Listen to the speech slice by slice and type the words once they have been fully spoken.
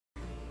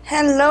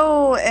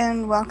Hello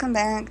and welcome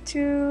back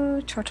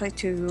to Torchlight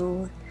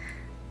 2.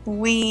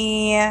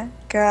 We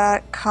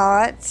got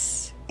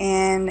caught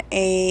in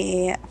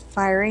a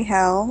fiery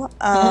hell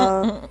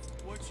of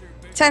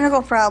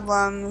technical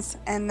problems,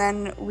 and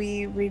then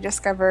we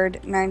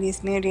rediscovered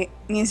 90s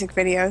music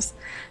videos.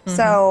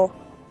 So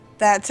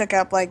that took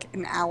up like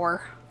an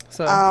hour.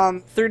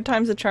 So, third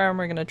time's a charm,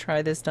 we're gonna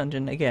try this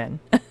dungeon again.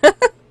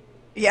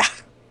 Yeah.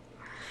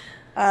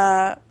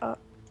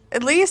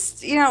 At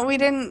least, we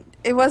didn't,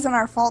 it wasn't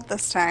our fault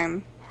this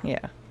time.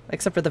 Yeah.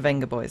 Except for the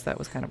Venga boys, that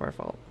was kind of our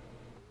fault.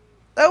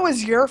 That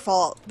was your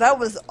fault. That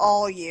was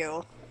all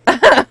you.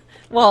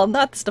 Well,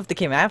 not the stuff that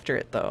came after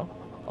it, though.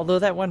 Although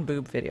that one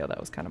boob video, that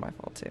was kind of my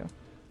fault, too.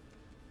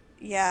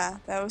 Yeah,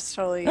 that was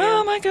totally you.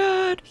 Oh my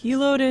god! He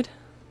loaded!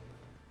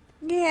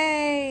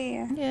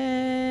 Yay!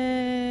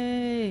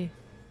 Yay!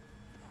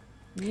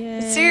 Yay!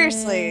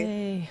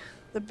 Seriously,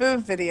 the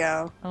boob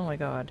video. Oh my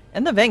god.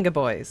 And the Venga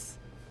boys.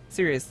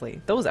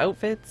 Seriously. Those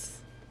outfits.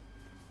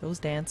 Those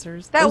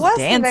dancers. That those was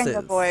dances. the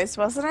Venga Boys,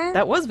 wasn't it?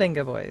 That was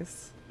Venga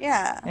boys.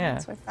 Yeah, Yeah.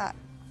 that's what I thought.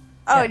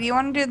 Oh, Yeah. do you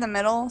want to do the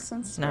middle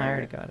since? No, I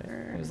already got it.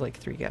 It was like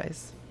 3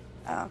 guys.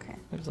 Oh, okay.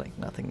 There was like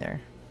nothing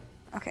there.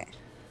 Okay.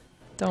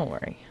 Don't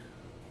worry.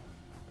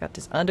 Got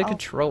this under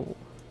control.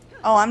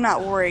 Oh, I'm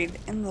not worried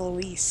in the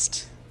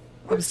least.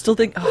 I was still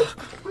thinking. Oh.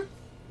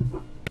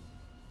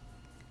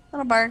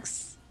 Little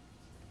barks.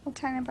 Little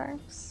tiny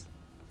barks.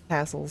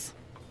 Tassels.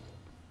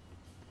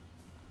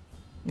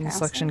 And Tassel?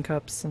 suction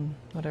cups and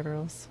whatever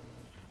else.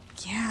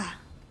 Yeah.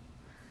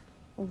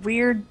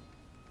 Weird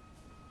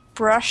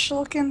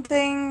brush-looking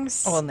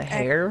things. Oh, and the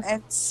hair?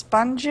 And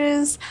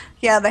sponges.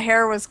 Yeah, the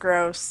hair was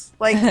gross.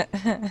 Like,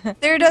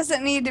 there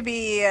doesn't need to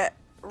be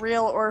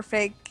real or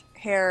fake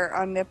hair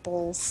on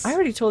nipples. I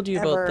already told you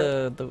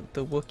ever. about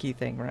the Wookiee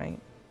thing, right?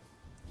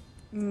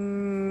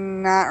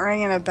 Not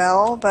ringing a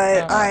bell,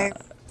 but I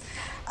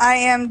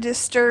am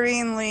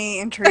disturbingly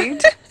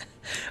intrigued.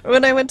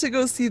 When I went to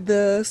go see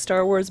the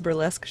Star Wars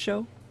burlesque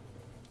show.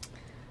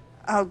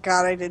 Oh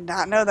god, I did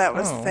not know that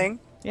was a thing.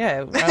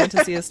 Yeah, I went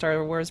to see a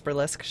Star Wars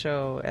burlesque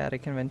show at a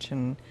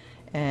convention,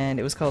 and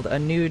it was called A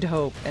Nude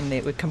Hope, and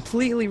it would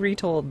completely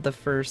retold the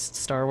first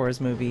Star Wars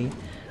movie,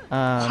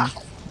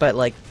 but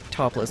like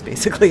topless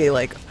basically,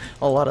 like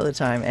a lot of the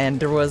time. And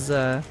there was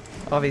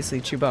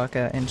obviously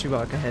Chewbacca, and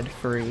Chewbacca had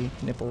furry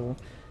nipple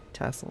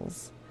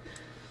tassels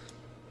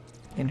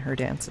in her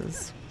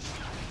dances.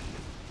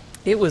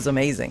 It was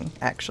amazing,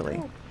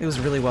 actually. It was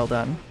really well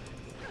done.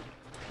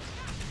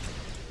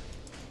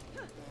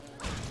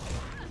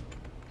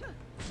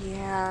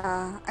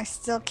 Yeah, I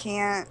still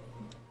can't.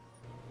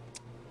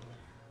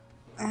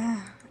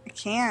 I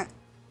can't.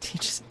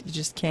 You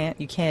just can't.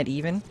 You can't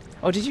even.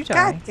 Oh, did you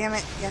die? God damn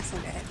it! Yes,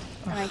 I did,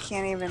 and I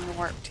can't even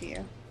warp to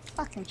you.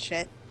 Fucking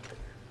shit.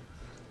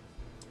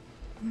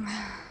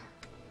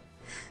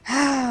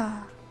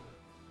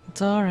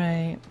 It's all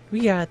right.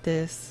 We got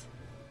this.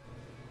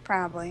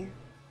 Probably.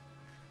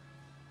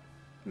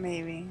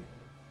 Maybe.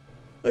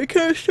 I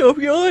can't stop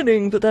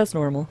yawning, but that's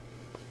normal.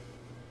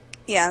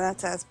 Yeah,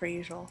 that's as per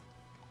usual.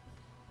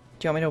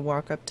 Do you want me to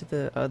walk up to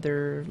the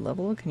other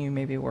level? Can you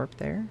maybe warp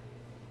there?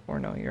 Or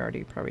no, you're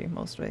already probably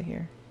most of it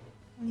here.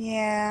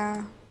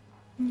 Yeah.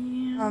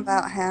 I'm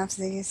about half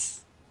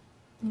these.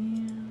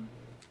 Yeah.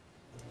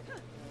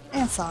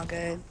 It's all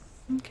good.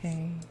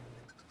 Okay.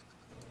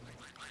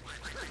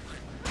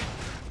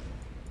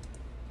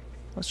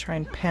 Let's try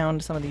and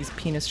pound some of these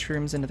penis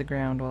shrooms into the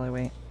ground while I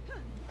wait.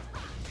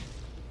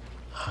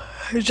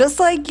 Just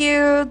like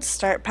you,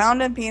 start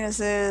pounding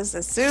penises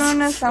as soon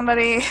as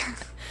somebody...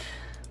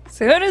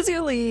 Soon as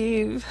you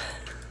leave.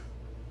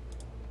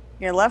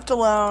 You're left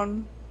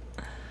alone.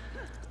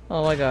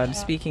 Oh my god,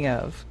 speaking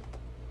of.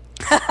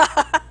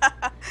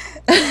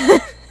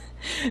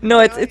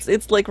 No,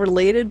 it's like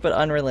related but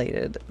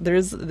unrelated.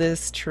 There's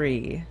this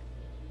tree.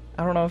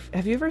 I don't know if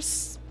have you ever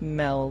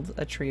smelled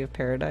a tree of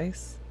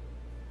paradise?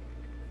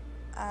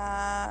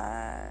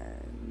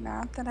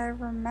 Not that I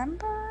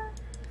remember.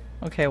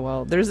 Okay,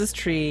 well, there's this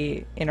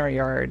tree in our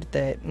yard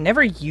that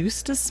never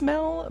used to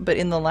smell, but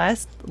in the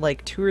last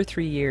like 2 or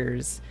 3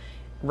 years,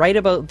 right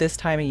about this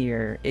time of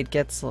year, it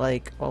gets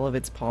like all of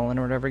its pollen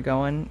or whatever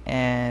going,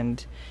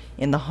 and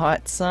in the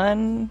hot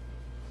sun,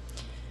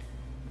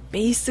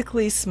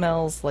 basically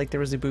smells like there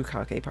was a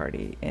bukkake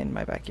party in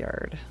my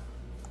backyard.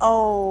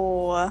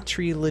 Oh.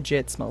 Tree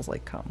legit smells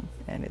like cum,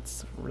 and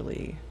it's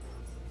really,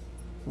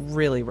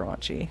 really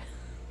raunchy.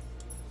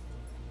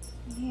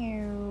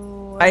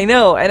 Ew. I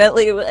know, and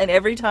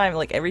every time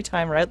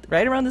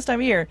right around this time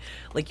of year,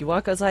 like you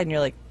walk outside and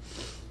you're like,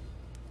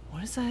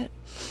 what is that?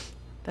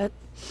 That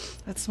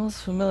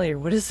smells familiar.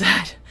 What is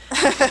that?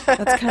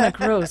 That's kind of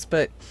gross,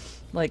 but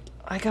like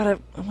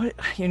what?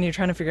 And you're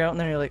trying to figure out, and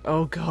then you're like,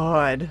 oh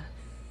god,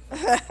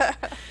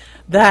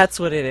 that's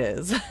what it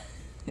is.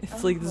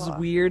 It's like this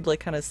weird,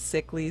 like kind of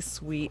sickly,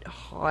 sweet,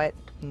 hot,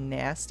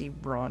 nasty,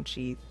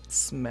 raunchy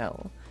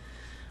smell.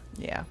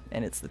 Yeah,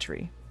 and it's the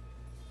tree.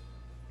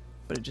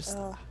 But it just,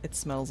 it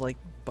smells like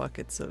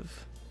buckets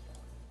of,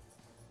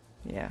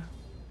 yeah.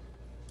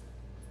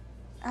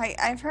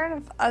 I've heard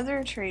of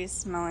other trees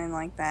smelling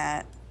like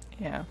that,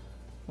 Yeah.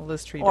 Well,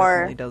 this tree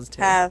or definitely does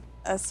too. have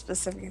a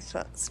specific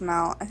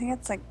smell. I think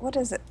it's like, what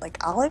is it?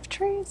 Like olive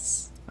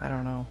trees? I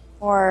don't know.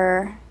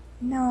 Or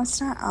no, it's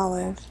not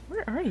olive.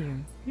 Where are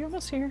you? You're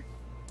almost here.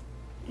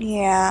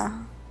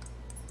 Yeah,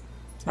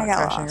 It's I not got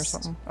crashing or lost.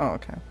 something. Oh,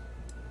 okay.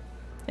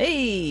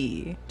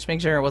 Hey! Just make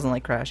sure it wasn't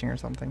like crashing or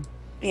something.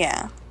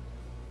 Yeah.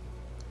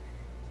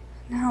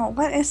 No,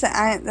 what is it?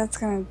 That's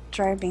gonna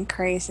drive me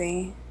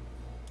crazy.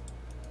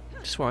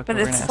 Just walk But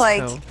over and it's ask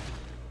like, Ko.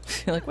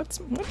 You're like, what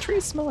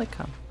trees smell like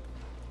cum?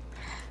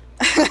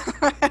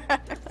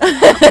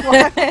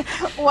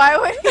 why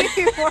would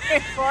he be more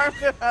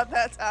informed about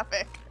that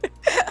topic?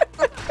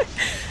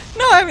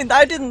 No, I mean,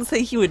 I didn't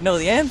say he would know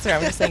the answer.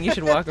 I'm just saying you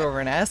should walk over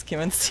and ask him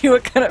and see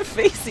what kind of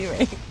face he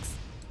makes.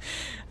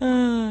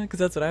 Because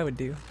that's what I would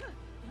do.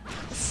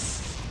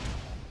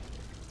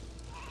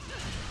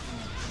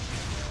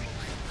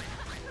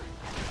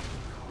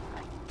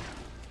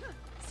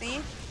 See?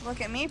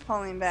 Look at me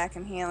pulling back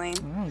and healing.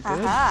 Oh, good.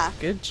 Haha.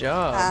 Good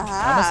job. I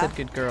Haha. almost said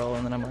good girl,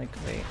 and then I'm like,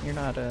 wait, you're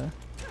not a...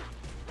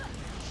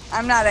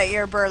 I'm not at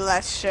your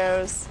burlesque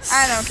shows.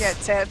 I don't get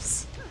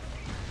tips.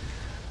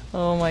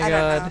 Oh my I don't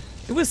know. god.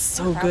 It was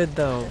so good,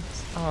 though.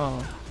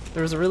 Oh.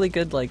 There was a really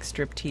good, like,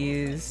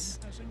 striptease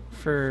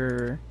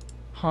for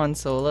Han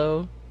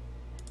Solo.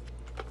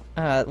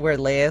 Where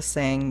Leia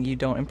sang You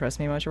Don't Impress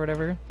Me Much or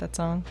whatever, that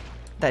song.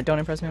 That Don't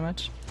Impress Me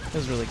Much. It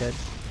was really good.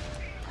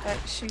 But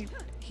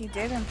he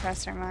did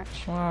impress her much.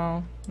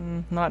 Well,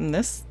 not in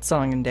this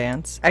song and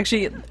dance.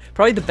 Actually,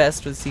 probably the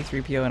best was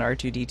C-3PO and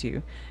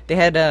R2-D2. They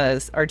had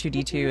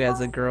R2-D2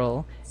 as a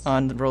girl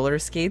on roller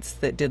skates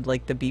that did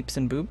like the beeps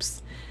and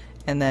boops,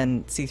 and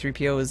then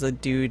C-3PO was a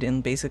dude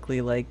in basically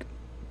like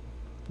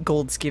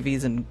gold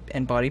skivvies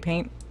and body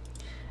paint,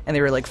 and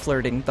they were like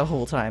flirting the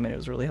whole time, and it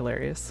was really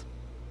hilarious.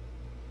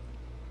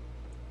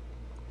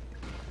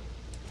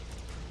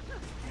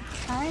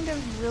 I kind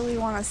of really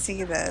want to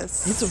see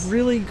this. It's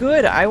really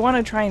good. I want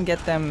to try and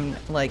get them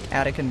like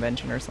at a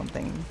convention or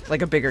something,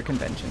 like a bigger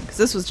convention, because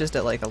this was just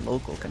at like a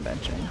local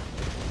convention.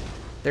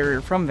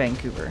 They're from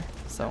Vancouver,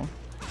 so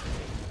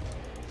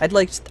I'd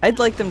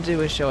like them to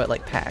do a show at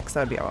like PAX.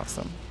 That'd be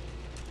awesome.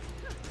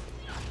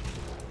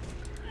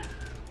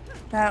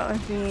 That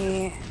would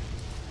be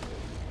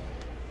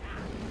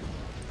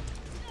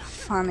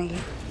funny.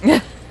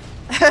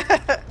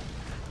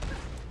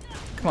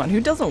 Come on,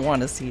 who doesn't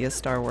want to see a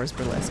Star Wars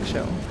burlesque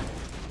show?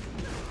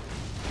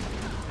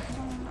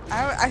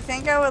 I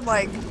think I would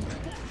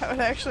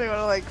actually want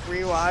to like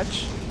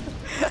rewatch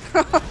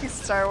like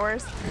Star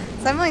Wars.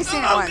 So I've only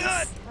seen it once.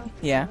 God.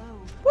 Yeah.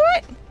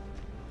 What?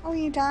 Oh,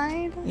 you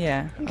died?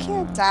 Yeah. You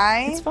can't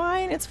die. It's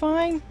fine. It's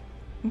fine.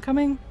 I'm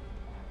coming.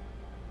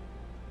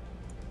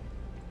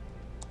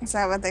 Is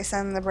that what they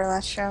said in the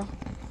burlesque show?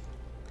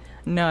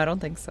 No, I don't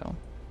think so.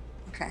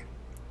 Okay.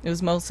 It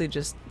was mostly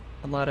just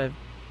a lot of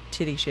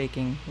titty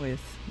shaking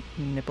with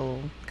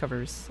nipple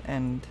covers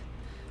and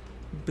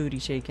booty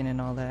shaking and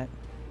all that.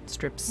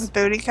 Strips. With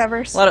booty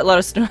covers? A lot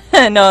of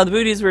no, the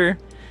booties were,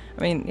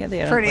 I mean, yeah, they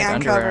had pretty like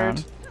underwear on.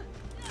 uncovered.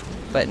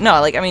 But no,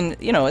 like, I mean,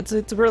 you know, it's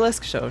a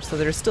burlesque show, so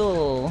they're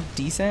still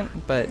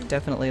decent, but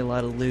definitely a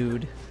lot of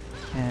lewd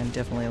and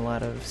definitely a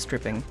lot of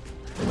stripping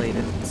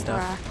related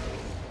stuff.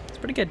 It's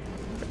pretty good.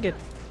 Pretty good.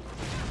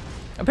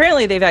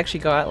 Apparently they've actually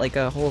got like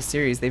a whole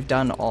series. They've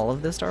done all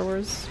of the Star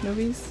Wars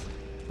movies,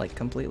 like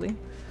completely.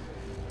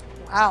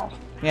 Wow.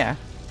 Yeah.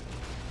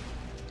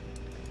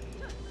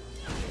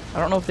 I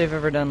don't know if they've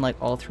ever done like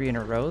all 3 in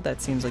a row.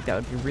 That seems like that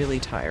would be really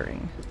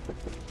tiring.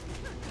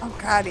 Oh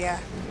god, yeah.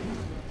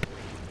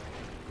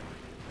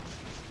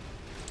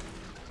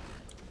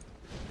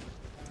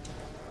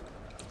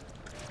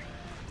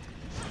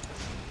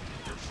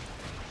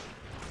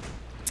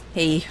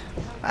 Hey.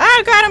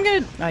 Oh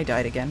god, I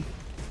died again.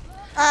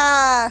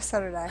 Ah, so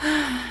did I.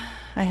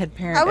 I had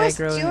parent I was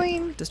aggro and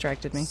doing it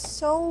distracted me.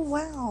 so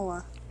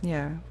well.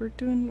 Yeah, we're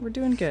doing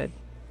good.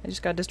 I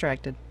just got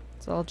distracted.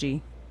 It's all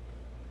G.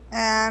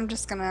 I'm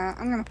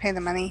gonna pay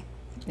the money.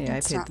 Yeah,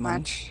 It's I paid not the money.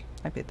 much.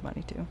 I paid the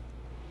money too.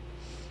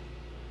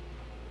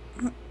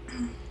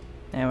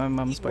 And my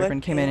mom's You boyfriend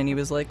would came in pay. and he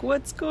was like,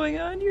 "What's going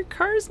on? Your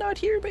car's not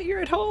here, but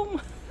you're at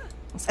home."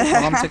 I was like,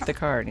 "Mom took the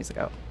car," and he's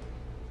like, "Oh."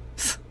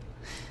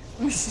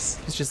 He's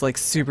just like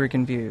super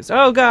confused.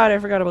 Oh god, I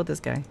forgot about this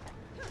guy.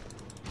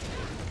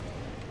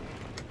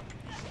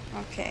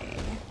 Okay.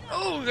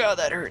 Oh god,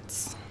 that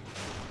hurts.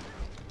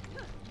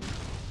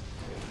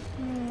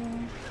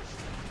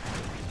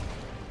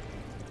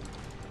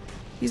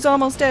 He's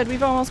almost dead.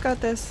 We've almost got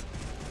this.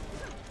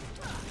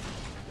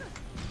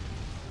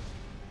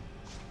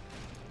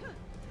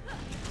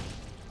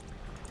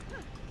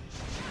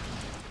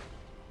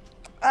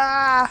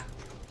 Ah!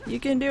 You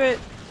can do it.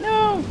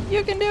 No,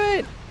 you can do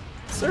it.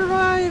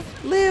 Survive.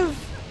 Live.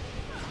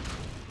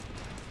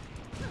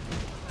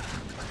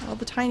 All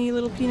the tiny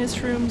little penis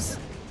shrooms.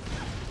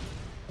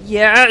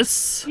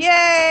 Yes!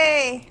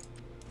 Yay!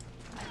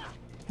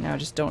 Now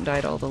just don't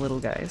die to all the little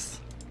guys.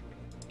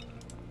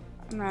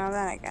 No,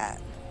 that I got.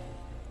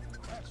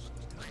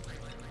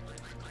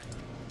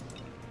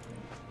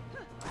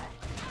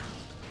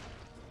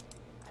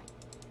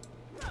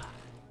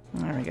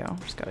 There we go.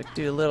 Just gotta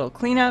do a little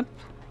cleanup.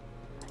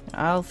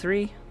 Aisle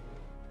 3.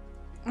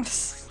 Did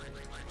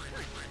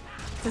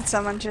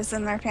someone jizz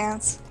in their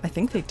pants? I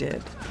think they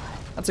did.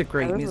 That's a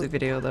great music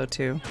video, though,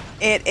 too.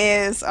 It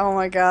is. Oh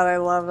my god, I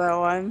love that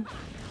one.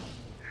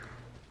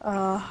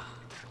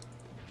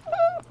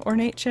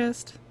 Ornate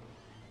chest.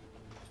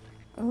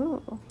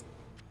 Ooh.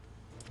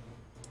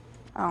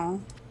 Oh.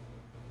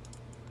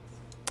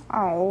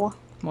 Oh.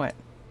 What?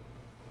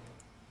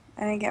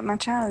 I didn't get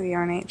much out of the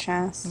ornate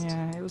chest.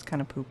 Yeah, it was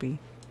kind of poopy.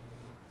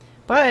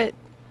 But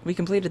we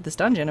completed this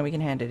dungeon and we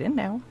can hand it in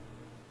now.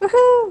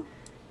 Woohoo!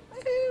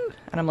 Woohoo!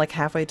 And I'm like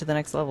halfway to the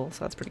next level,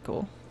 so that's pretty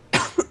cool.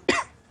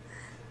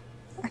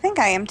 I think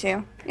I am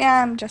too.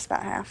 Yeah, I'm just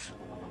about half.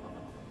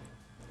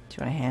 Do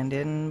you want to hand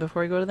in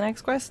before we go to the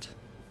next quest?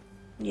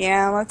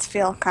 Yeah, let's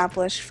feel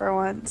accomplished for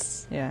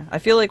once. Yeah, I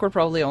feel like we're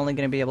probably only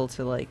going to be able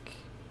to, like,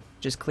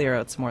 just clear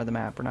out some more of the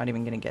map. We're not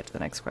even going to get to the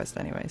next quest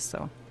anyway,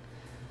 so.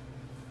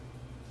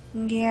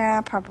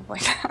 Yeah, probably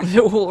not.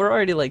 We're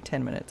already like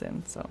 10 minutes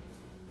in, so.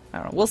 I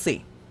don't know. We'll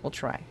see. We'll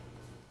try.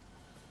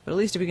 But at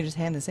least if we can just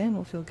hand this in,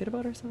 we'll feel good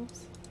about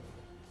ourselves.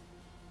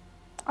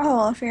 Oh,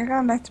 well, if you're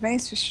going back to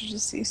base, we should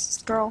just use the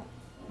scroll.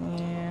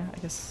 Yeah, I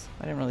guess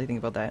I didn't really think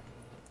about that.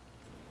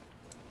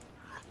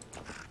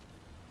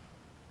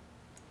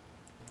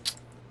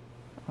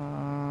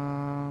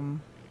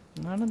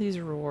 None of these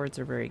rewards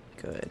are very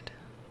good.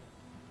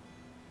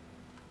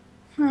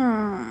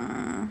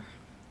 Yeah,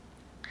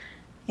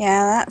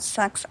 that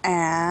sucks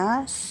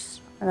ass.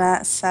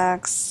 That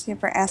sucks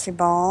super assy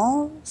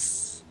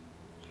balls.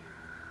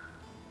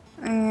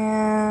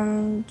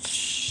 And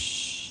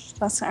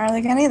that's not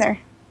really good either.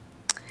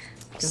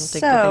 Guess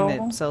I'll take the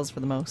thing that sells for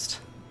the most.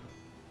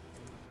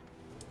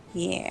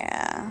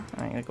 Yeah.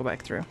 I'm gonna go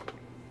back through.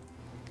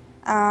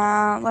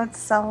 Let's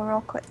sell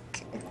real quick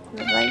if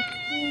you like.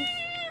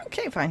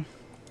 Okay, fine.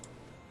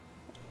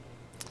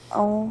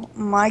 Oh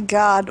my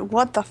god,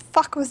 what the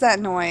fuck was that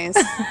noise?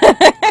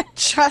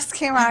 Just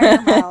came out of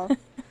your mouth.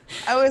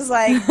 I was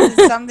like, did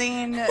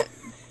something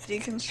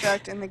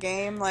deconstruct in the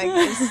game? Like,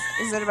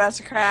 is it about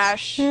to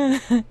crash?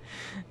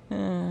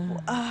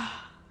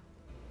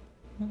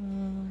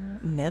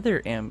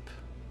 Nether imp.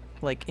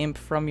 Like imp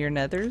from your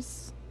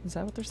nethers? Is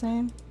that what they're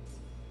saying?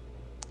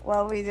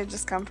 Well, we did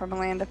just come from a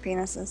land of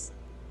penises.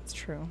 It's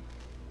true.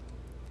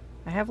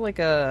 I have like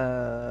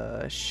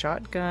a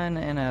shotgun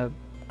and a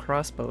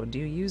crossbow. Do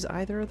you use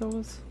either of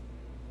those?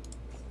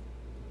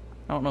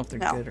 I don't know if they're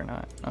good or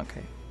not.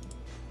 Okay.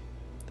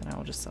 Then I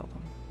will just sell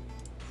them.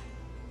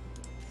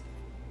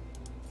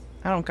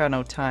 I don't got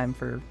no time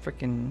for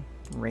frickin'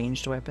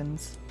 ranged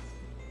weapons.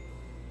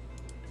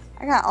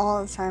 I got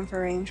all the time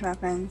for ranged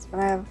weapons, but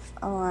I have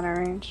a lot of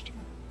ranged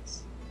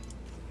weapons.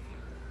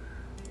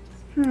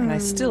 And I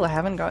still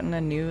haven't gotten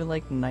a new,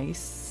 like,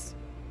 nice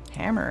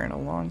hammer in a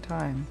long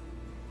time.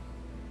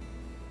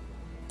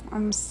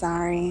 I'm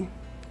sorry.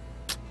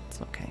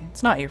 It's okay.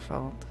 It's not your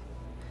fault.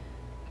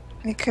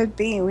 It could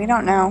be. We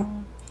don't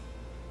know.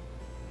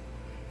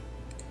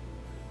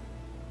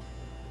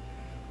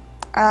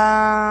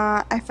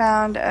 I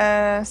found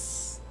a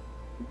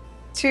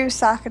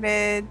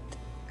two-socketed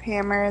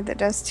hammer that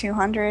does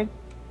 200.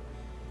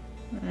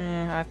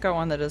 I've got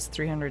one that does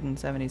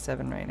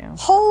 377 right now.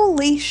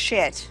 Holy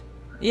shit!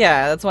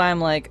 Yeah, that's why I'm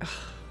like,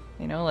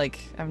 you know, like,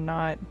 I'm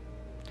not...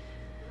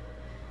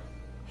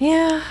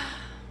 Yeah.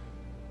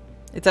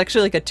 It's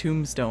actually like a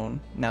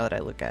tombstone, now that I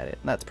look at it.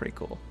 That's pretty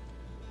cool.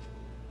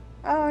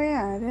 Oh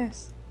yeah, it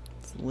is.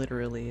 It's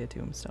literally a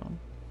tombstone.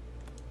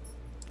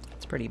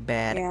 It's pretty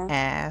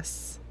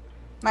badass. Yeah.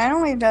 My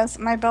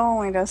bow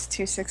only does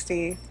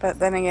 260, but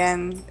then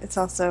again, it's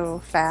also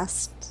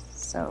fast,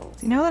 so...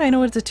 See, now that I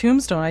know it's a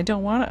tombstone, I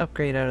don't want to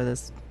upgrade out of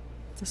this.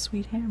 It's a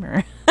sweet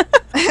hammer.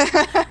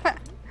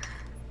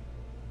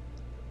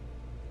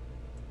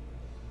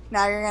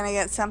 Now you're gonna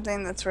get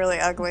something that's really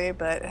ugly,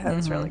 but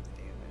has really good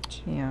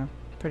damage. Yeah,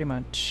 pretty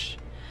much.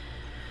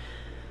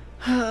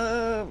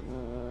 No,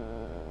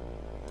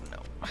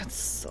 let's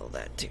sell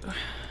that too.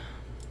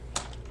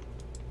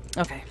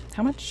 Okay,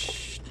 how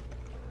much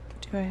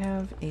do I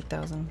have?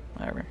 8,000,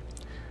 whatever.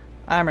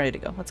 I'm ready to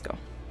go. Let's go.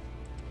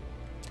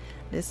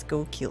 Let's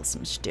go kill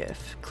some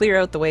stuff. Clear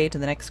out the way to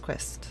the next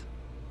quest.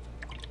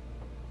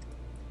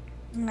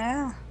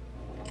 Yeah.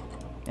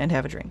 And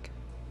have a drink.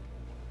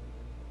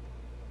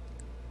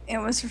 It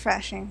was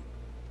refreshing.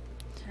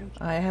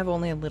 I have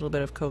only a little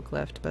bit of Coke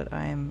left, but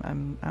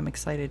I'm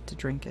excited to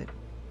drink it.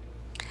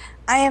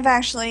 I have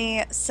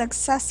actually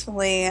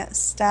successfully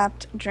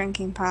stopped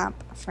drinking pop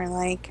for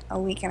like a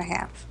week and a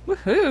half.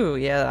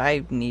 Woohoo! Yeah,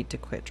 I need to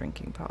quit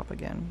drinking pop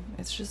again.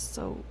 It's just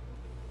so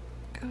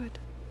good.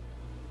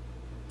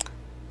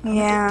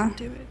 Yeah.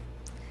 Do it.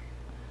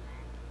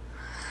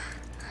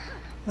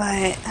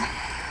 But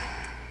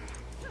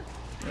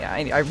yeah,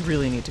 I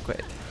really need to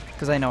quit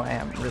because I know I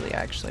am really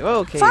actually. Oh,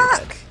 okay.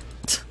 Fuck!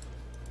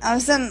 I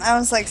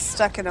was like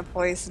stuck in a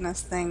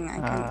poisonous thing. I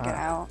couldn't get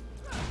out.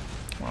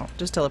 Well,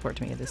 just teleport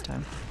to me this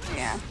time.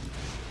 Yeah.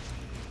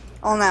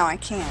 Well, now I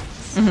can't.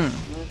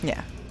 Mm-hmm.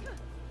 Yeah.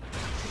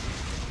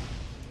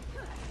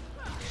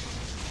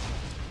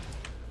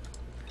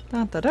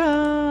 Dun da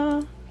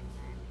da.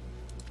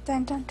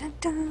 Dun dun dun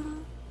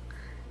dun.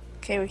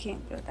 Okay, we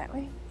can't go that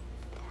way.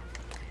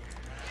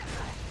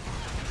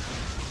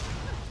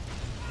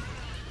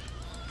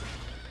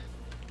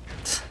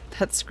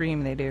 That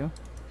scream they do.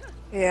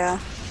 Yeah.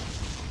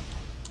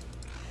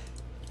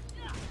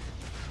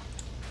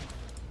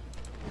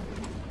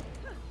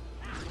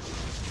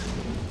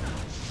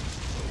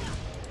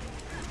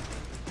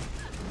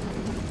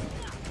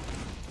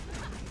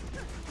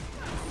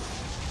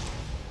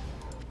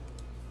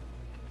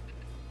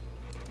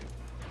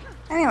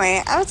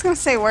 Anyway, I was gonna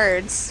say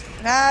words,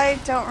 but I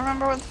don't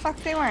remember what the fuck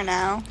they were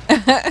now.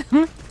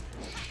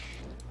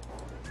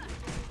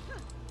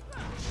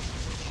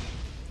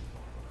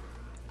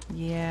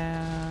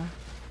 Yeah.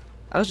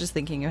 I was just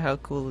thinking of how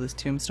cool this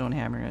tombstone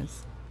hammer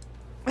is.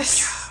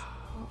 It's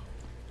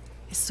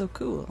so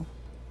cool.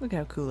 Look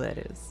how cool that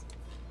is.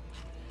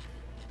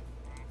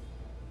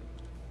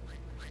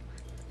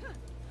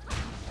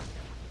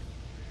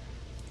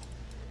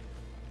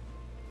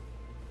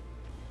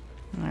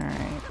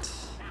 Alright.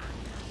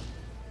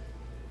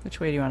 Which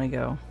way do you want to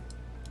go?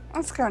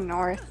 Let's go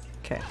north.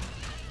 Okay.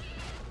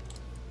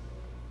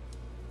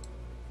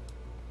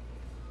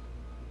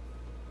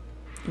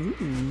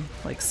 Ooh,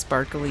 like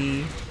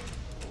sparkly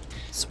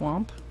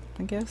swamp,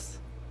 I guess.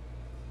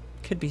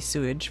 Could be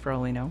sewage for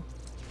all we know.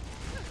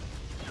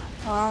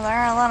 Well, there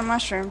are a lot of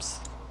mushrooms.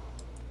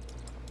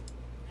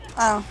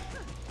 Oh.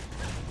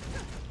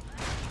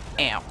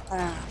 Ow.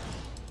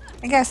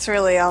 I guess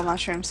really all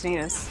mushrooms need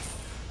is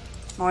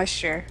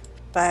moisture,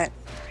 but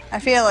I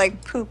feel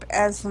like poop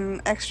adds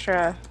an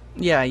extra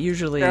Yeah,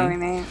 usually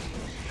growing aid.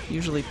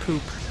 usually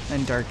poop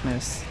and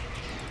darkness.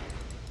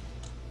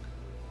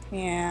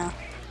 Yeah.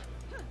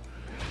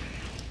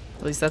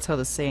 At least that's how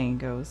the saying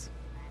goes.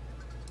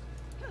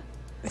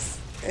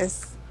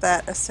 Is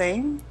that a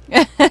saying?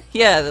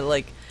 Yeah, that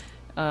like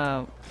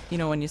you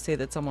know when you say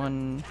that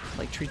someone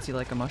like treats you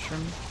like a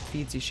mushroom,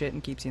 feeds you shit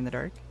and keeps you in the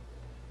dark?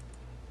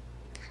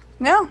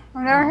 No,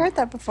 I've never heard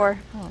that before.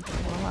 Oh, okay.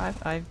 Well,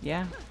 I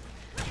yeah.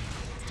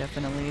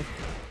 Definitely.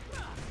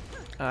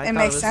 I It thought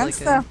makes was sense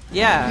like though.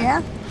 Yeah.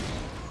 Yeah.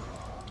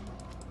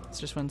 It's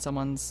just when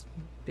someone's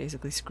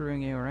basically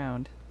screwing you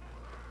around.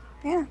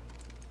 Yeah.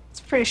 It's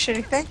a pretty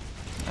shitty thing.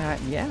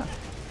 Yeah.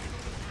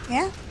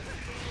 Yeah.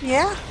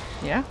 Yeah.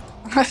 Yeah.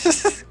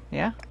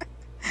 Yeah.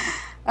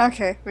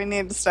 Okay, we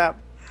need to stop.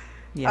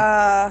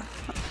 Yeah.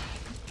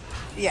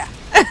 Yeah.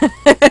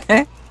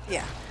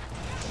 Yeah.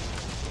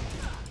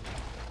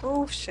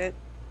 Oh shit.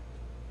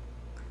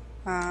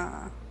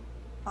 Hold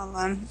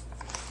on.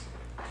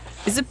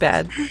 Is it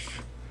bad?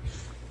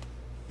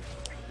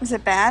 Is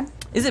it bad?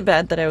 Is it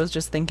bad that I was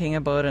just thinking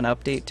about an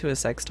update to a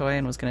sex toy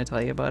and was going to tell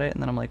you about it,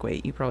 and then I'm like,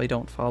 wait, you probably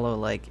don't follow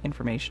like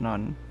information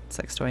on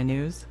sex toy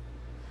news?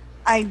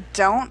 I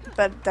don't,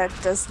 but that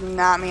does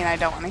not mean I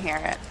don't want to hear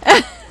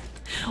it.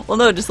 Well,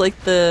 no, just like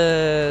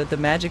the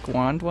magic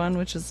wand one,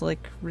 which is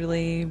like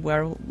really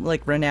well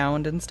like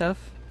renowned and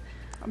stuff.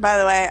 By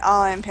the way,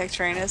 all I'm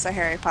picturing is a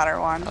Harry Potter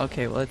wand.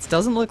 Okay, well, it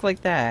doesn't look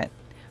like that.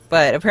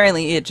 But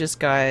apparently it just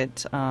got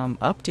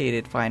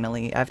updated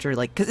finally after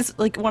like, because it's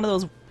like one of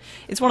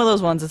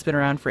those ones that's been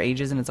around for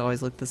ages and it's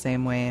always looked the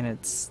same way and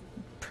it's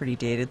pretty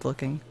dated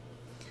looking.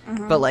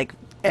 Mm-hmm. But like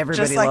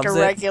everybody just like loves a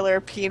it. regular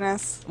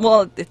penis.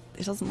 Well, it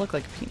doesn't look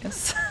like a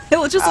penis.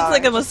 It just looks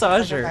like a It just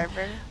looks massager. like a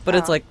vibrator? But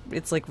Oh.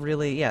 it's like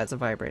really, yeah, it's a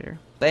vibrator.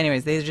 But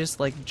anyways, they just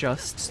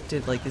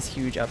did like this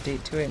huge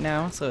update to it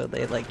now, so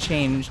they like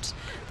changed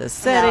the Now it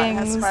settings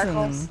has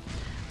sparkles? and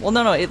well,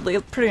 no,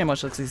 it pretty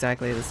much looks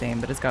exactly the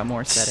same, but it's got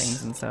more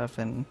settings and stuff,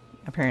 and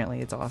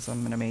apparently it's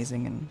awesome and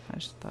amazing. And I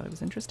just thought it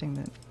was interesting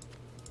that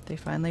they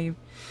finally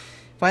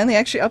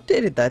actually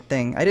updated that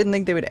thing. I didn't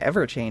think they would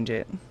ever change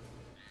it.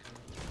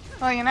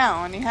 Well, you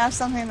know, when you have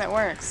something that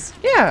works.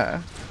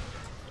 Yeah,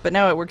 but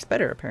now it works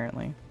better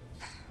apparently.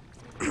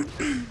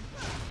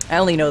 I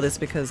only know this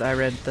because I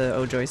read the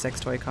Oh Joy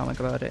sex toy comic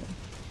about it,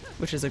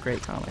 which is a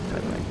great comic, by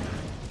the way.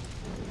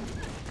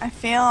 I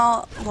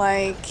feel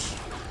like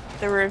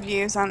the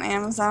reviews on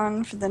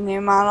Amazon for the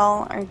new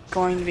model are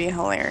going to be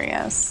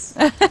hilarious.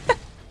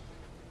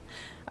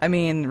 I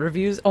mean,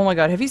 reviews. Oh my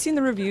god, have you seen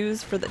the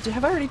reviews for the?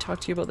 Have I already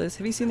talked to you about this?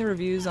 Have you seen the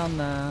reviews on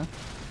the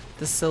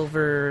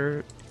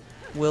silver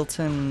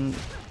Wilton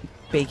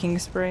baking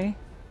spray?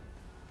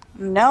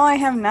 No, I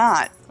have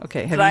not.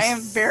 Okay, But I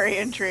am very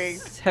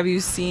intrigued. Have you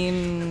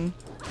seen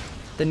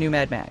the new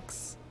Mad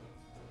Max?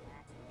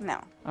 No.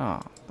 Oh,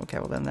 okay.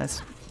 Well, then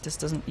this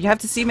doesn't. You have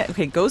to see.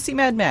 Okay, go see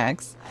Mad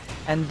Max,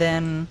 and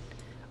then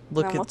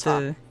look Then we'll at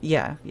the.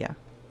 Yeah.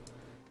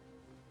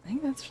 I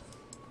think that's. Do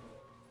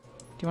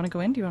you want to go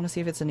in? Do you want to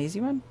see if it's an easy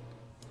one?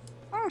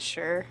 Oh,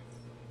 sure.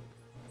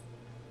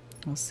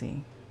 We'll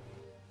see.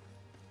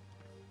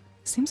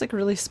 Seems like a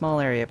really small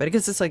area, but I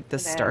guess it's like the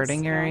It is,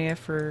 starting yeah. area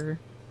for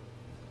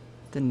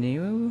the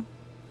new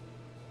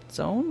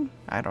zone?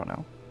 I don't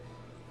know.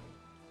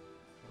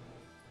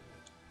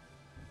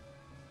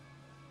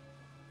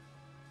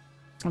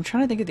 I'm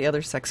trying to think of the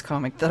other sex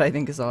comic that I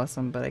think is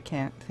awesome, but I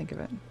can't think of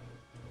it.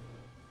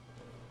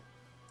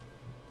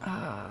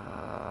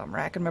 I'm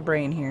racking my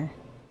brain here.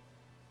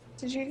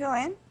 Did you go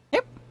in?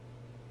 Yep.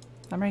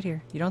 I'm right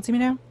here. You don't see me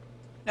now?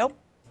 Nope.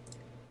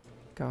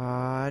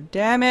 God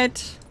damn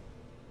it.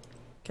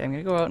 Okay, I'm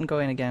gonna go out and go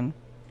in again.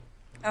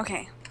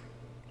 Okay.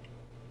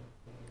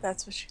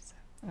 That's what she said.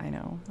 I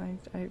know.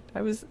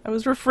 I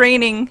was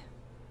refraining.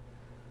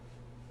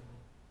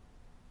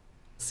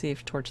 See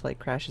if Torchlight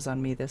crashes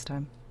on me this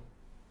time.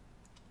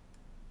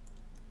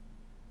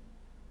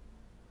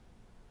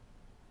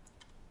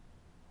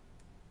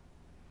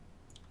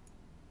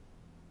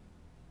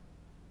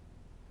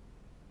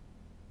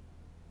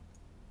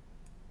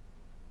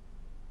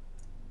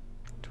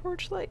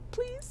 Torchlight,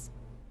 please.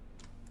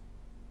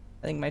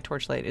 I think my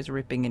torchlight is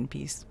ripping in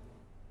peace.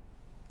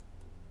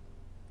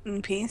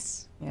 In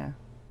peace? Yeah.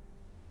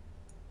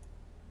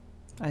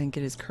 I think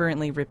it is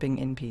currently ripping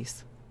in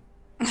peace.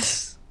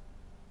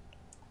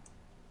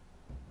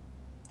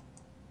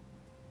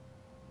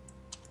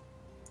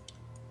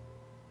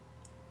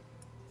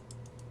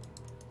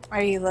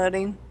 Are you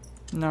loading?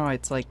 No,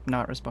 it's like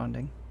not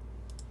responding.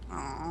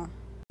 Aww.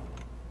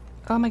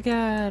 Oh my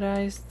god,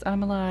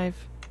 I'm alive.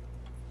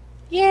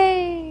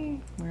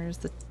 Yay! Where's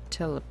the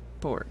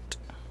teleport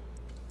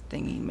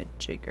thingy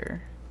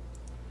majigger?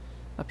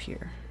 Up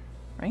here,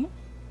 right?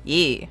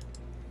 Yeah.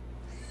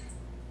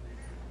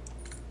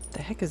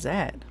 The heck is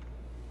that?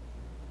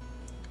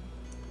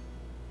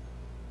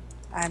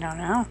 I don't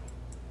know.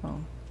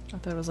 Oh, I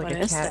thought it was like What a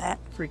is cat that?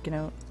 freaking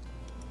out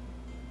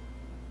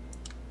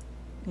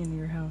in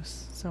your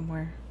house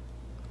somewhere.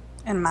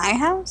 In my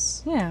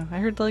house? Yeah, I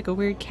heard like a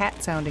weird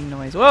cat sounding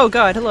noise. Whoa,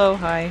 God, hello,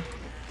 hi.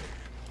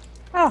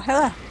 Oh,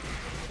 hello.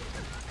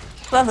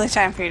 Lovely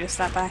time for you to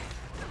stop by.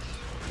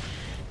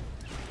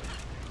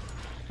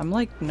 I'm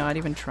like not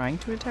even trying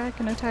to attack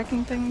and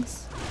attacking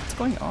things. What's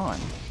going on?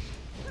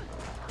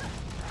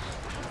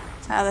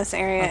 That's how this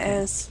area Okay,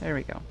 is. there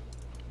we go.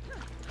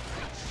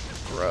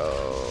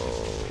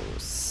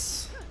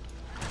 Gross.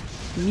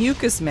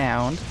 Mucus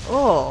mound.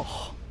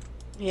 Oh.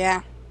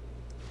 Yeah.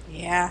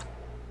 Yeah.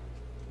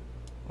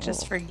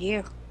 Just Oh. for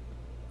you.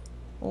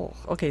 Oh.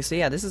 Okay, so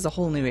yeah, this is a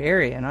whole new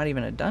area, not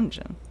even a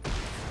dungeon.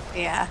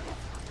 Yeah.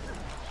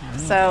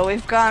 So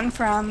we've gone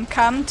from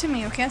cum to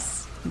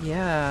mucus.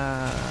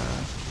 Yeah.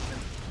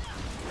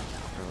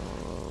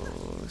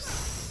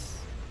 Gross.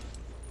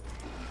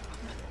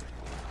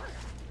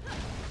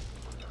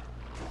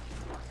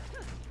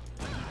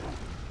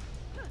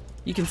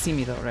 You can see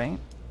me though, right?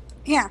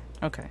 Yeah.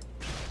 Okay.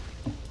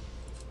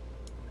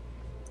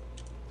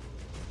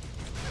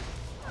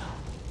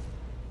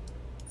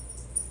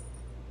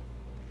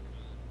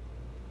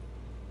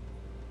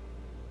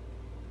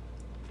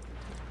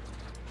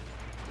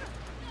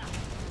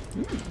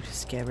 Ooh,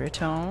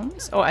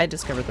 skeletons. Oh, I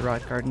discovered the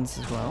rock gardens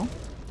as well.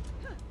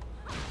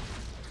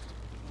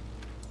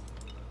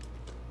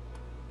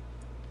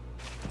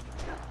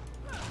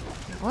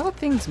 A lot of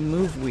things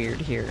move weird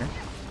here.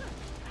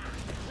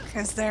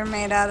 Because they're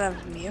made out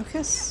of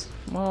mucus?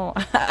 Well,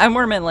 I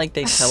more meant like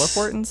they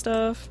teleport and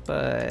stuff,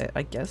 but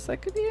I guess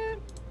that could be it.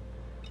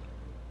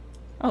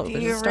 Oh, Do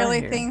there's you a star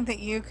really here. think that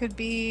you could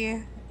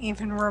be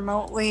even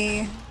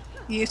remotely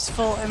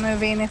useful at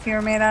moving if you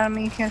were made out of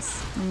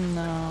mucus?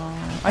 No.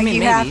 I Like, mean, you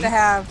maybe. have to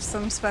have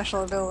some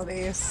special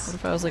abilities. What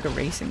if I was like a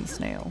racing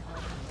snail?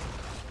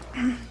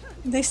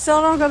 They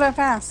still don't go that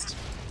fast.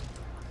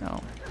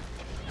 No.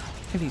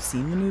 Have you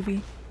seen the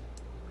movie?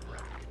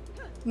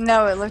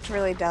 No, it looked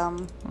really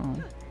dumb.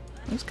 Oh.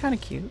 It was kind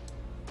of cute.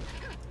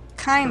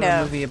 Kind For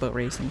a of. movie about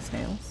racing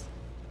snails.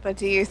 But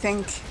do you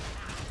think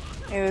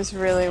it was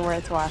really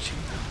worth watching?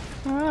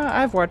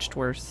 I've watched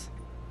worse.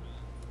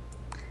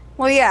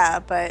 Well, yeah,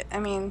 but I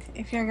mean,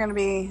 if you're gonna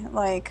be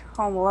like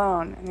home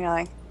alone and you're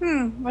like,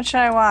 what should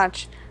I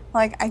watch?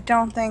 Like, I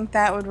don't think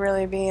that would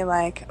really be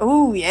like,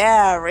 oh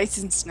yeah,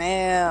 racing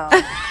snail.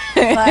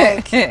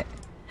 Like,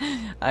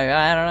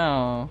 I don't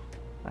know.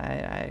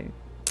 I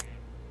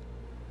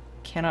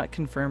cannot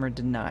confirm or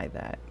deny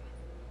that.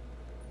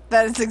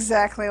 that is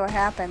exactly what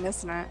happened,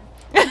 isn't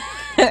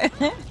it?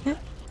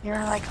 You're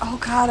like, oh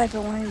god, I've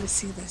been wanting to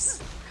see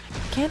this.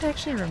 I can't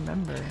actually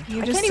remember.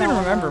 You I just can't even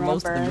don't remember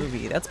most of the remember.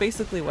 movie. That's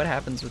basically what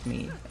happens with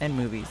me and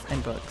movies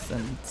and books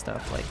and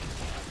stuff. Like,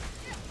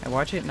 I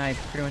watch it and I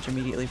pretty much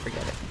immediately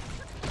forget it.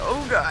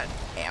 Oh god.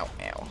 Ow,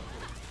 ow.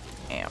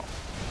 Ow.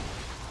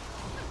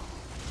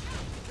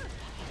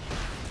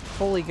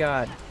 Holy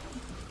god.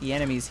 The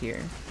enemy's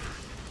here.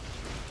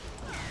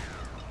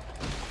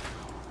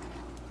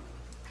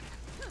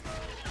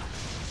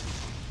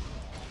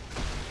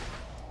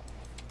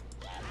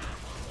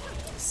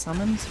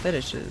 Summons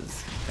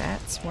fetishes.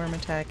 Bat, swarm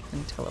attack,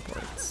 and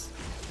teleports.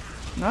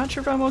 Not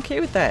sure if I'm okay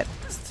with that,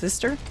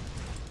 sister.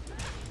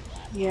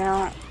 You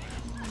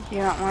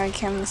don't like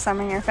him to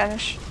summon your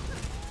fetish?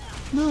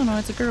 No, no,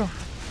 it's a girl.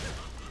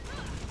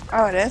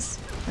 Oh, it is?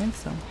 I think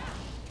so.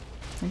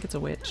 I think it's a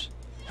witch.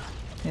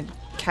 It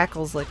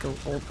cackles like an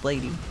old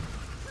lady.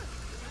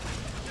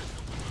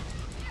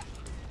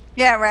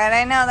 Yeah, right,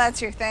 I know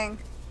that's your thing.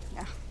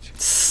 Yeah.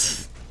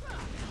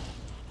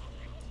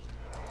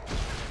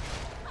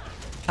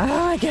 Oh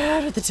my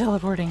god, with the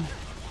teleporting.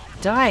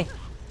 Die!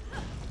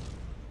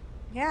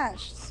 Yeah,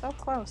 she's so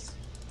close.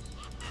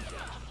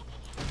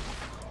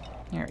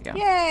 There we go.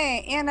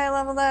 Yay! And I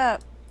leveled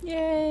up.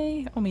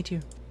 Yay! Oh, me too.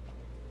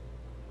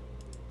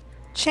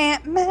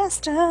 Champ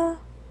Master.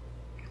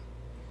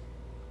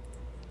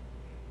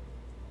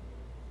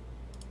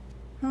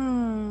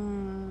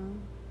 Hmm.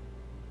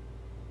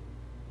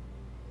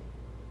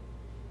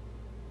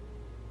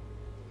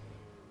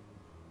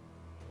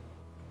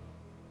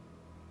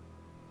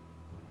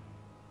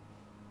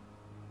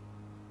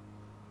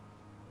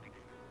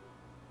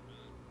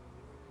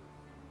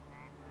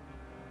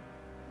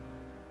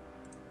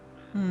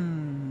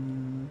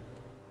 Hmm.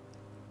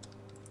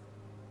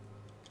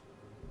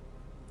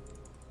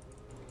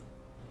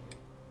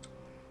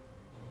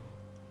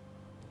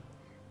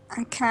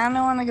 I kind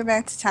of want to go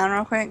back to town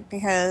real quick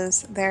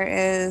because there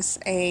is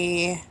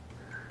a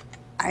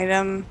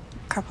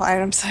couple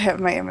items I have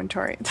in my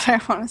inventory that I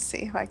want to see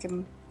if I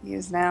can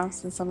use now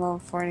since I'm level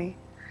 40.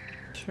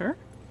 Sure.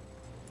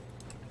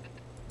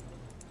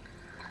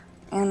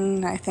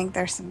 And I think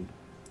there's some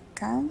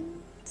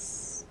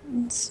guns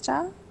and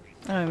stuff.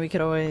 We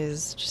could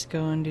always just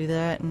go and do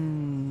that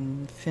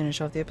and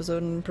finish off the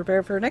episode and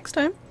prepare for next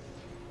time.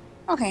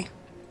 Okay.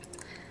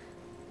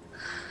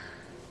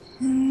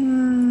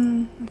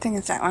 I think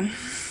it's that one.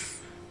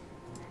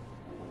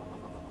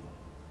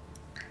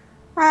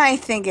 I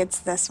think it's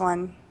this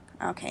one.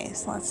 Okay,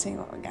 so let's see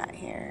what we got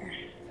here.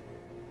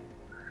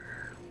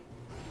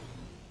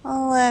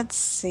 Let's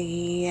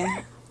see.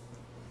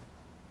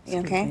 You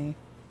okay? Me.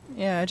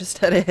 Yeah, I just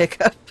had a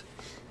hiccup.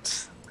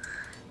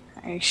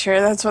 Are you sure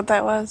that's what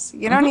that was?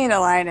 You don't need to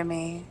lie to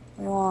me.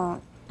 We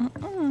won't.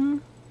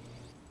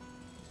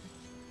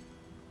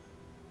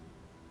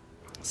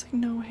 It's like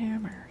no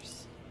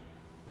hammers.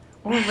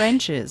 Or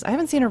wrenches. I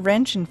haven't seen a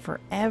wrench in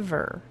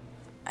forever.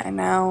 I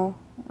know.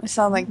 We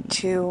saw like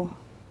 2.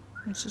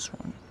 It's just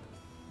one.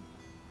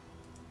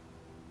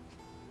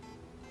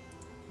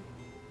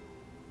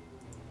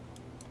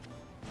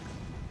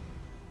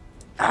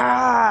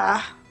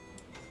 Ah!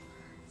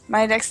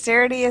 My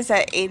dexterity is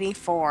at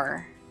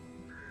 84.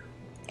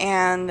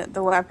 And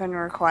the weapon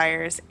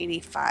requires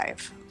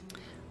 85.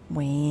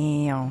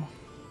 Wow.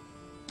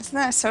 Isn't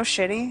that so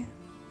shitty?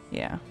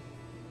 Yeah.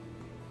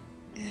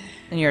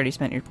 And you already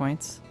spent your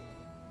points?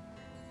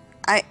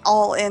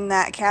 All in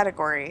that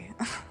category.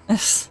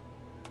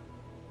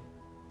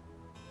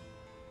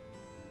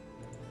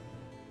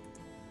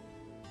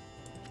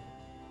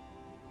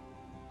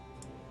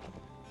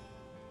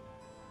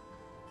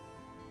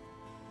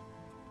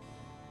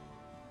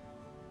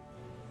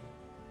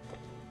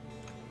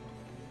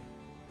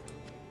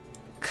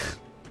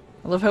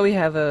 I love how we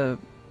have a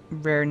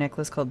rare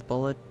necklace called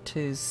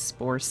Bulletus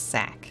Spore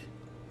Sack.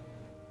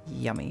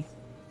 Yummy.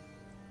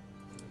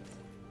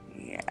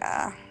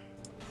 Yeah.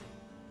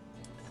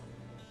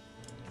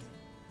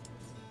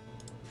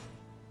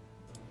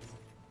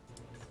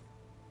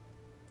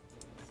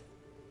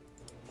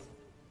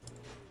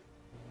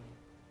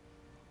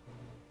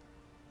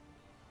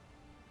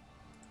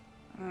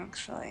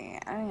 Actually,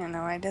 I don't even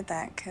know why I did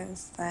that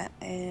because that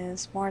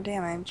is more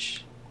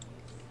damage.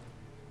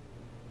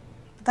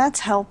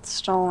 That's health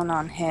stolen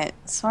on hit,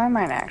 so I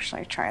might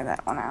actually try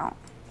that one out.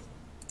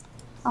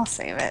 I'll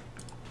save it.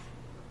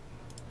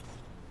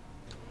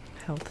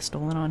 Health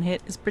stolen on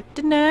hit is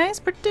pretty nice,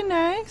 pretty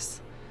nice.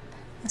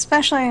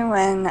 Especially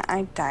when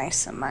I die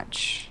so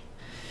much.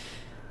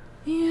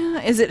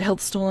 Yeah, is it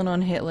health stolen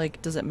on hit, like,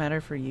 does it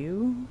matter for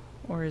you?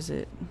 Or is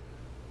it,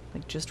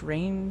 like, just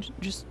range?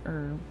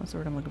 Or, what's the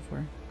word I'm looking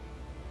for?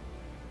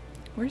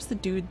 Where's the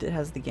dude that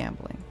has the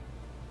gambling?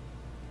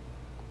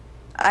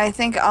 I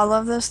think all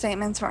of those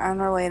statements were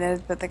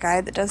unrelated, but the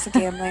guy that does the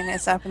gambling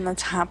is up in the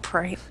top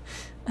right.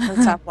 Or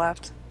the top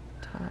left.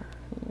 Top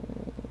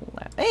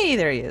left. Hey,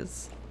 there he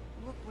is.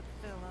 Look what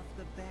fell off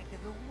the back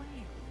of the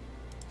wagon.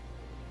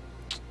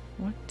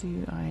 What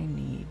do I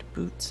need?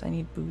 Boots. I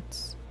need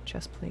boots.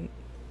 Chest plate.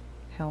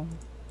 Helm.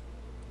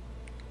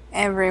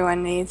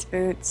 Everyone needs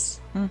boots.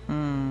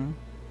 Mm-hmm.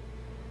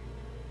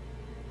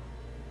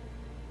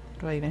 What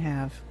do I even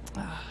have?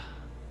 I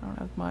don't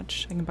have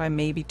much. I can buy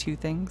maybe 2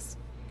 things.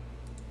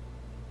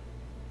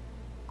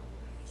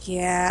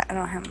 Yeah, I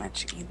don't have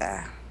much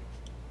either.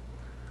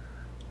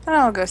 But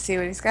I'll go see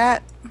what he's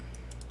got.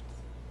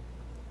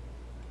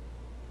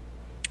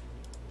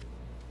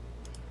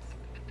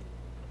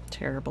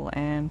 Terrible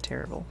and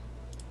terrible.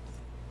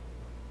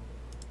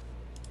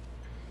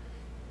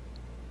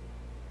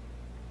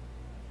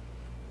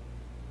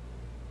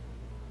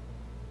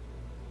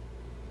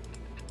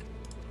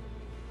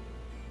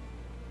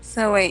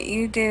 So wait,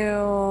 you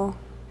do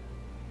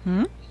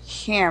Hmm?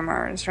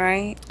 hammers,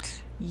 right?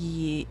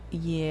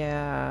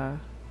 Yeah.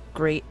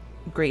 Great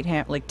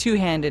like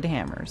 2-handed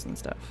hammers and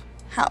stuff.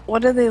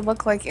 What do they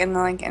look like in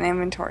like an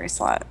inventory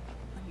slot?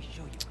 Let me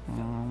show you what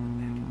fell off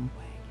the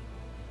back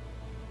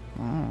of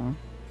the wagon.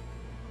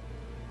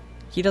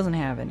 He doesn't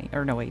have any.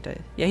 Or no, wait.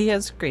 Yeah, he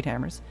has great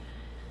hammers.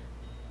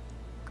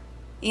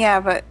 Yeah,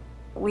 but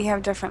we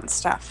have different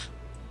stuff.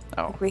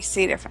 Oh. We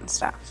see different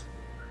stuff.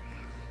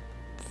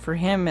 For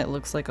him, it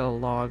looks like a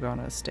log on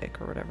a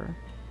stick or whatever.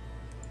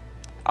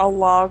 a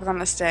log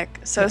on a stick.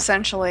 So Yeah.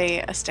 essentially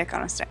a stick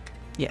on a stick.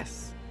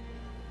 Yes.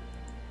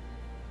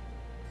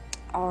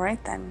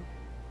 Alright then.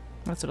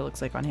 That's what it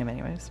looks like on him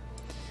anyways.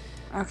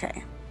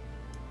 Okay.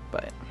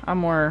 But I'm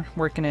more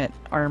working at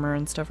armor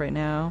and stuff right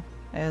now,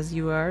 as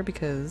you are,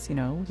 because, you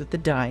know, with the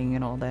dyeing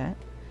and all that.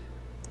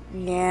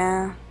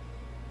 Yeah.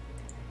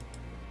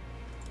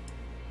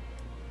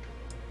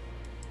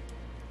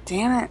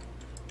 Damn it.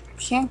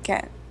 Can't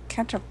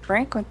catch a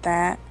break with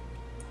that.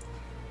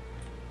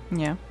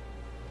 Yeah.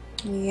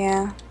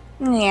 Yeah.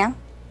 Yeah.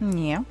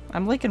 Yeah.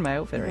 I'm liking my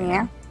outfit right Yeah.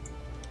 now.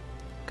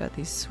 Got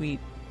these sweet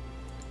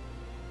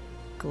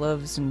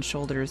gloves and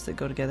shoulders that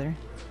go together.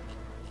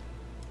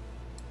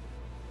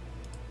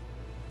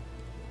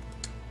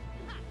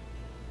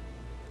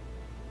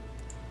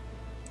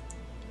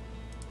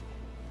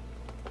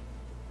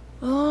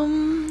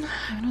 I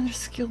have another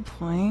skill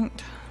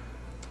point.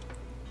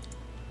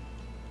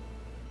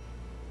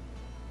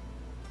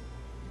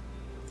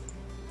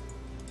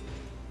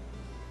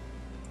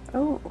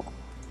 Oh.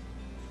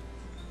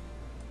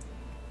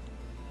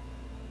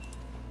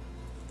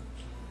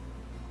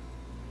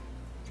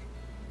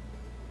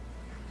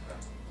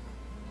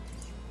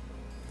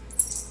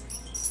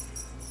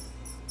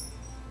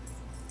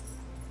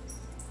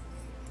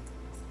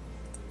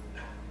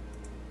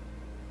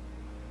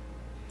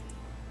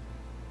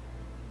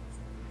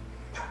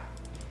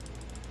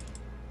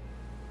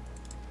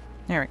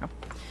 There we go.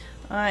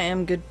 I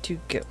am good to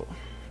go.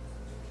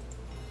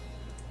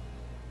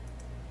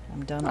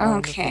 I'm done all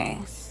Okay. the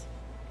things.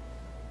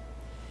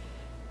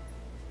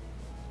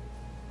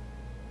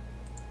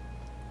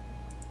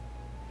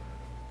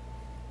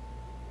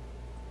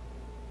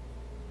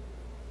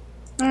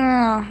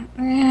 Yeah.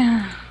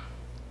 Yeah.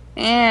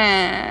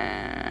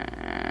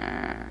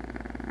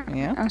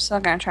 Yeah? I'm still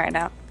gonna try it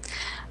out.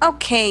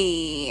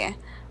 Okay.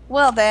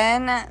 Well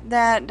then,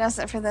 that does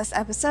it for this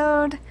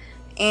episode.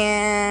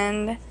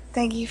 And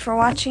thank you for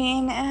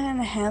watching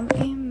and have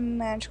a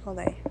magical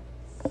day.